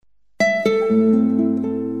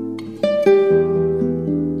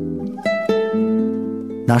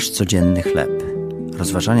Nasz codzienny chleb.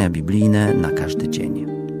 Rozważania biblijne na każdy dzień.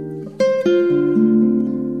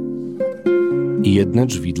 Jedne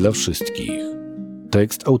drzwi dla wszystkich.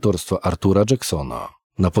 Tekst autorstwa Artura Jacksona.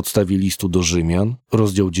 Na podstawie listu do Rzymian,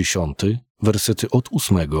 rozdział 10, wersety od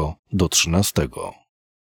 8 do 13.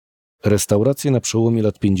 Restauracje na przełomie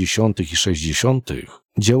lat 50. i 60.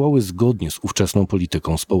 działały zgodnie z ówczesną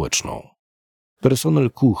polityką społeczną.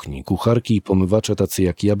 Personel kuchni, kucharki i pomywacze tacy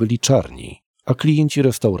jak ja byli czarni, a klienci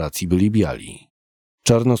restauracji byli biali.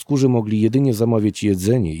 Czarnoskórzy mogli jedynie zamawiać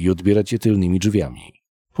jedzenie i odbierać je tylnymi drzwiami.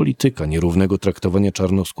 Polityka nierównego traktowania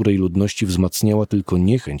czarnoskórej ludności wzmacniała tylko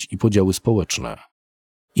niechęć i podziały społeczne.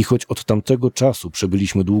 I choć od tamtego czasu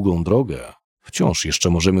przebyliśmy długą drogę, wciąż jeszcze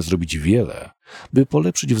możemy zrobić wiele, by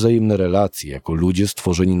polepszyć wzajemne relacje jako ludzie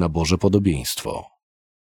stworzeni na Boże podobieństwo.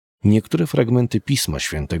 Niektóre fragmenty Pisma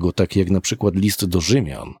Świętego, takie jak na przykład list do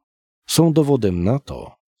Rzymian, są dowodem na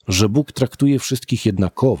to, że Bóg traktuje wszystkich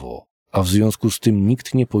jednakowo, a w związku z tym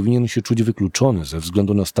nikt nie powinien się czuć wykluczony ze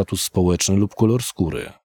względu na status społeczny lub kolor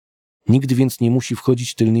skóry. Nikt więc nie musi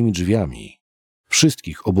wchodzić tylnymi drzwiami.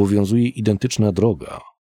 Wszystkich obowiązuje identyczna droga,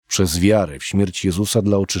 przez wiarę w śmierć Jezusa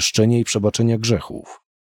dla oczyszczenia i przebaczenia grzechów.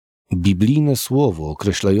 Biblijne słowo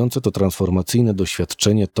określające to transformacyjne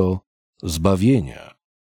doświadczenie to zbawienie.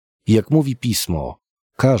 Jak mówi Pismo,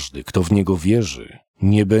 każdy, kto w niego wierzy,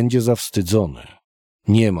 nie będzie zawstydzony.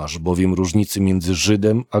 Nie masz bowiem różnicy między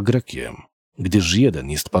Żydem a Grekiem, gdyż jeden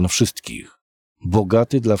jest Pan wszystkich,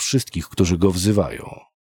 bogaty dla wszystkich, którzy go wzywają.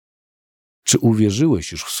 Czy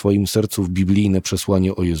uwierzyłeś już w swoim sercu w biblijne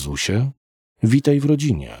przesłanie o Jezusie? Witaj w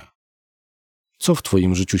rodzinie. Co w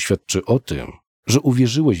twoim życiu świadczy o tym, że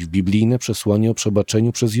uwierzyłeś w biblijne przesłanie o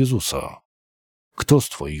przebaczeniu przez Jezusa? Kto z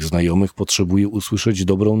twoich znajomych potrzebuje usłyszeć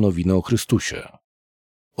dobrą nowinę o Chrystusie?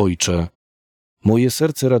 Ojcze, moje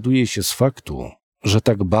serce raduje się z faktu, że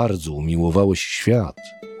tak bardzo umiłowałeś świat,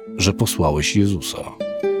 że posłałeś Jezusa.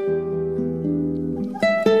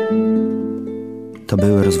 To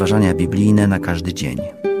były rozważania biblijne na każdy dzień.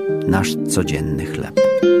 Nasz codzienny chleb.